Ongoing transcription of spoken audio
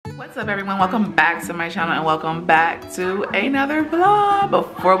What's up everyone, welcome back to my channel and welcome back to another vlog.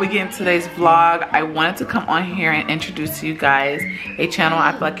 Before we get into today's vlog, I wanted to come on here and introduce to you guys a channel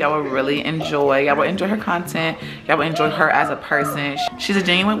I feel like y'all will really enjoy. Y'all will enjoy her content, y'all will enjoy her as a person. She's a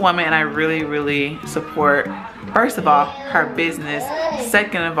genuine woman and I really support, first of all, her business,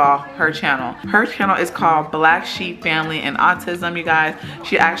 second of all, her channel. Her channel is called Black Sheep Family and Autism, you guys.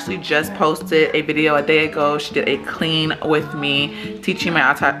 She actually just posted a video a day ago. She did a clean with me, teaching my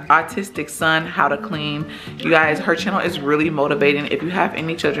autistic son how to clean. You guys, her channel is really motivating. If you have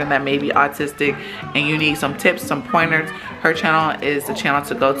any children that may be autistic and you need some tips, some pointers, her channel is the channel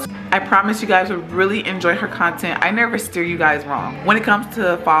to go to. I promise you guys will really enjoy her content. I never steer you guys wrong. When it comes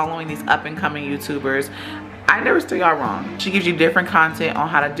to following these up and coming YouTubers, I never steer y'all wrong. She gives you different content on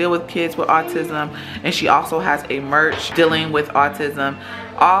how to deal with kids with autism, and she also has a merch dealing with autism.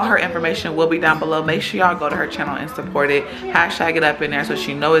 All her information will be down below. Make sure y'all go to her channel and support it. Hashtag it up in there so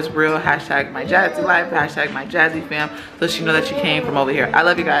she know it's real. Hashtag MyJazzyLife, hashtag MyJazzyFam, so she know that you came from over here. I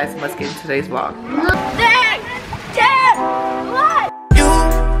love you guys. Let's get into today's vlog. 3, 2,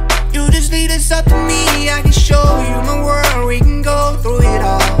 1. You just lead us up to me. I can show you my world. We can go through it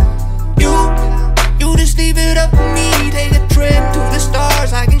all. You just leave it up to me. Take a trip to the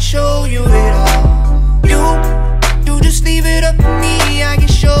stars. I can show you it all. You just leave it up to me. I can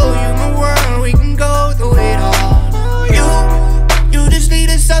show you my world. We can go through it all. You just lead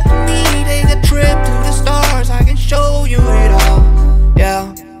us up to me. Take a trip to the stars. I can show you it all.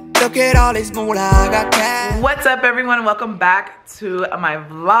 Yeah. Look at all this moolah I got cash. What's up everyone? Welcome back to my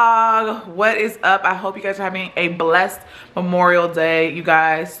vlog. What is up? I hope you guys are having a blessed Memorial Day, you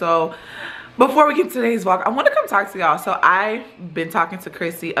guys. So before we get to today's vlog, I want to come talk to y'all. So I've been talking to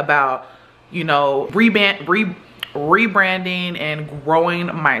Chrissy about, you know, rebranding and growing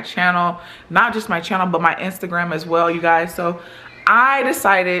my channel. Not just my channel, but my Instagram as well, you guys. So I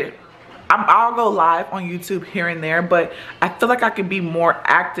decided I'll go live on YouTube here and there, but I feel like I can be more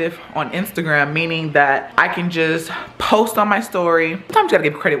active on Instagram, meaning that I can just post on my story. Sometimes you gotta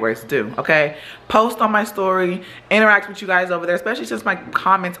give credit where it's due, okay? Post on my story, interact with you guys over there, especially since my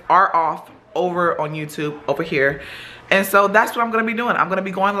comments are off over on YouTube over here. And so that's what I'm gonna be doing. I'm gonna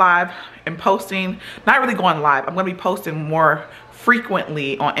be going live and posting, not really going live, I'm gonna be posting more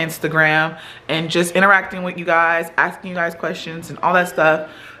frequently on Instagram and just interacting with you guys, asking you guys questions and all that stuff.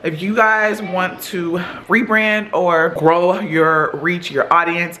 If you guys want to rebrand or grow your reach, your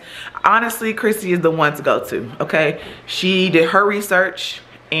audience, honestly, Chrissy is the one to go to, okay? She did her research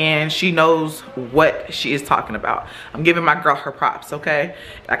and she knows what she is talking about. I'm giving my girl her props, okay?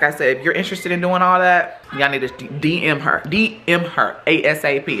 Like I said, if you're interested in doing all that, y'all need to DM her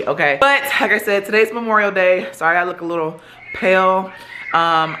ASAP, okay? But like I said, today's Memorial Day. Sorry I look a little pale.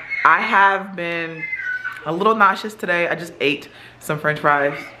 I have been a little nauseous today. I just ate some french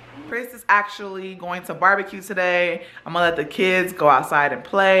fries. Chris is actually going to barbecue today. I'm gonna let the kids go outside and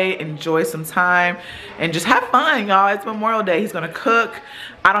play, enjoy some time, and just have fun, y'all. It's Memorial Day. He's gonna cook.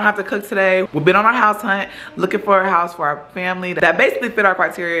 I don't have to cook today. We've been on our house hunt, looking for a house for our family that basically fit our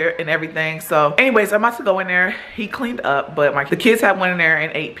criteria and everything. So anyways, I'm about to go in there. He cleaned up, but the kids have went in there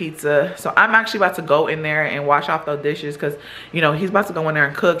and ate pizza. So I'm actually about to go in there and wash off those dishes because, you know, he's about to go in there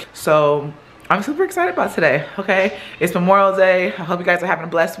and cook. So I'm super excited about today, okay? It's Memorial Day. I hope you guys are having a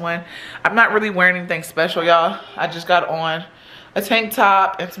blessed one. I'm not really wearing anything special, y'all. I just got on a tank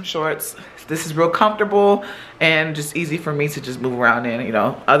top and some shorts. This is real comfortable and just easy for me to just move around in, you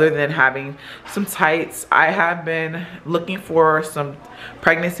know, other than having some tights. I have been looking for some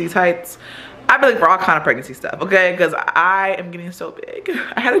pregnancy tights. I've been looking for all kind of pregnancy stuff, okay? Because I am getting so big.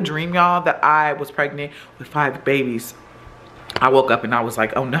 I had a dream, y'all, that I was pregnant with 5 babies. I woke up and I was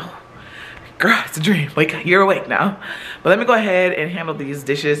like, oh no. Girl, it's a dream. Wake up, you're awake now. But let me go ahead and handle these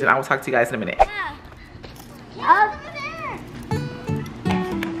dishes and I will talk to you guys in a minute.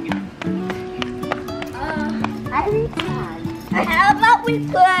 How about we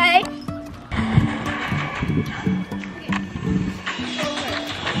play?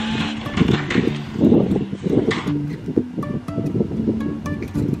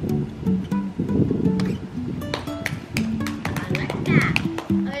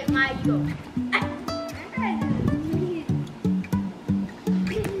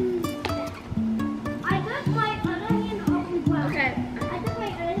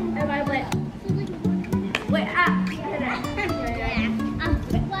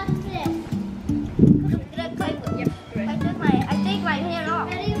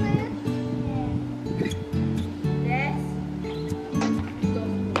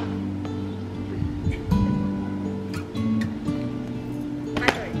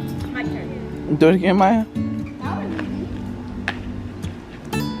 Do it again, Maya.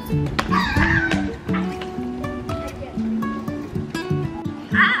 Alright,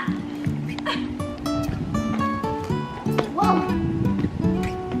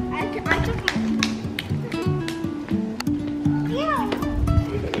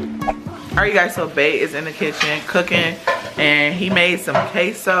 you guys, so Bae is in the kitchen cooking, and he made some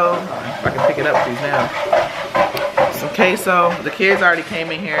queso. If I can pick it up, please, now. Some queso. The kids already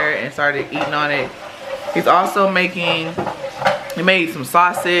came in here and started eating on it. He's also making, he made some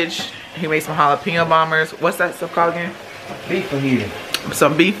sausage. He made some jalapeno bombers. What's that stuff called again? Beef fajita.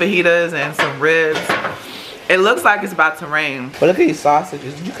 Some beef fajitas and some ribs. It looks like it's about to rain. But look at these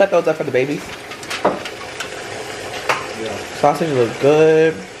sausages. Did you cut those up for the babies? Yeah. Sausages look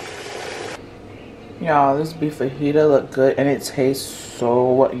good. Y'all, this beef fajita look good and it tastes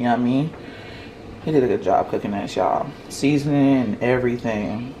so yummy. He did a good job cooking that, y'all. Seasoning and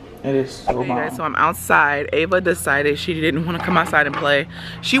everything. It is so bomb. Guys, so I'm outside. Ava decided she didn't want to come outside and play.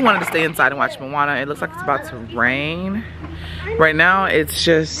 She wanted to stay inside and watch Moana. It looks like it's about to rain. Right now, it's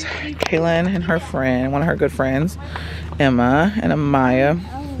just Kaylin and her friend, one of her good friends, Emma and Amaya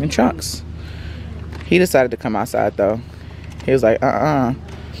and Chunks. He decided to come outside though. He was like, go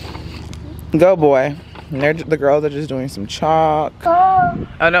boy. And the girls are just doing some chalk. Oh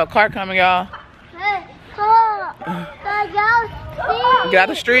no, car coming, y'all. Get out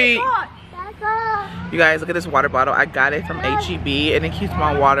the street. You guys, look at this water bottle. I got it from H.E.B. and it keeps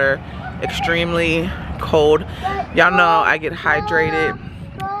my water extremely cold. Y'all know I get hydrated.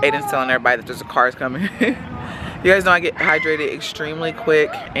 Aiden's telling everybody that there's a cars coming. You guys know I get hydrated extremely quick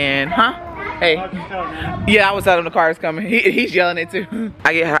and hey. Yeah, I was telling him the car is coming. He's yelling it too.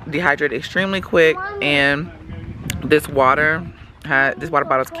 I get dehydrated extremely quick, and this water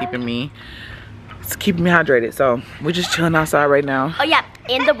bottle's keeping me hydrated. So we're just chilling outside right now. Oh yeah,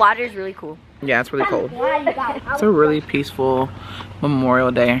 and the water is really cool. Yeah, it's really cold. It's a really peaceful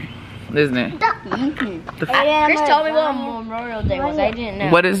Memorial Day, isn't it? Chris told me what Memorial Day was. I didn't know.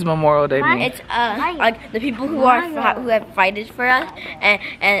 What does Memorial Day mean? It's like the people who have fighted for us,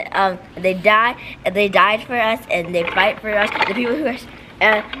 and they died for us, and they fight for us. The people who are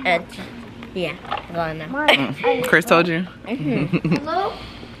yeah, go on now. Chris told you.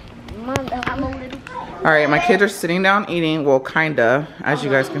 Alright, my kids are sitting down eating. Well, kinda, as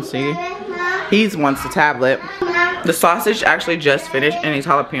you guys can see. He wants the tablet. The sausage actually just finished, and these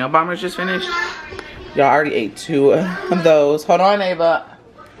jalapeno bombers just finished. Y'all already ate 2 of those. Hold on, Ava.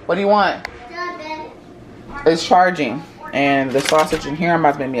 What do you want? It's charging. And the sausage in here, I'm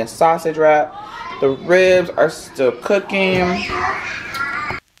about to make me a sausage wrap. The ribs are still cooking.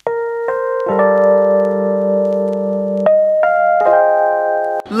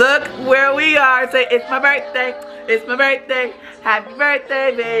 Look where we are. Say, it's my birthday. It's my birthday. Happy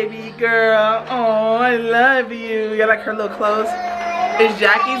birthday, baby girl. Oh, I love you. You like her little clothes? It's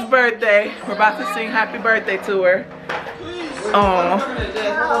Jackie's birthday. We're about to sing happy birthday to her. Oh.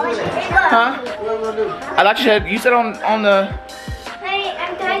 Huh? I thought you said on the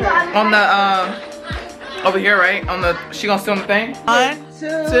over here, right? She gonna sit on the thing? 1,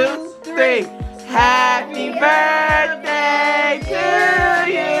 2, 3. Happy birthday to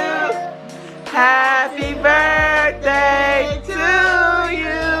you. Happy birthday to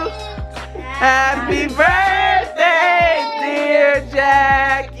you. Happy birthday, dear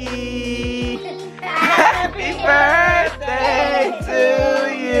Jackie. Happy birthday to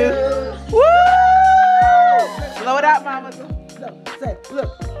you. Woo! Blow it out, mama. Look.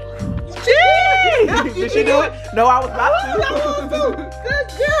 Jeez! Did she do it? No, I was about to. Good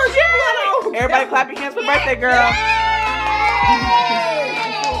girl. Yeah. Everybody clap your hands for birthday, girl.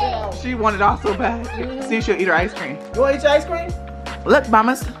 She wanted it all so bad. See if she'll eat her ice cream. You want to eat your ice cream? Look,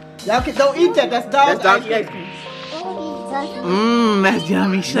 mamas. Y'all don't eat that. That's dog's ice cream. Mmm, that's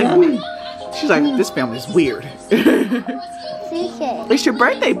yummy. She's like, this family's weird. It's your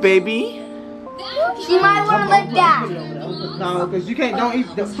birthday, baby. She might want to lick that. No, because you can't. Don't eat.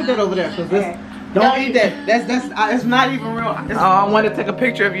 Put that over there. Don't eat that. That's not even real. Oh, I want to take a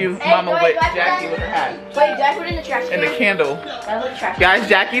picture of you, Mama, with Jackie with her hat. Wait, Jack, put it in the trash can. And the candle. Guys,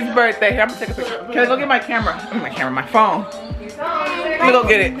 Jackie's birthday. Here, I'm gonna take a picture. Can I go get my camera? My phone. Let me go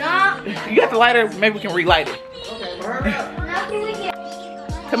get it. You got the lighter. Maybe we can relight it.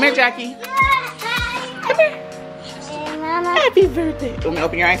 Come here, Jackie. Come here. Happy birthday. Want me to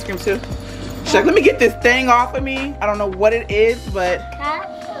open your ice cream too? She's like, let me get this thing off of me. I don't know what it is, but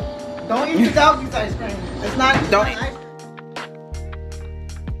don't eat the doggy's ice cream. It's not. Don't eat.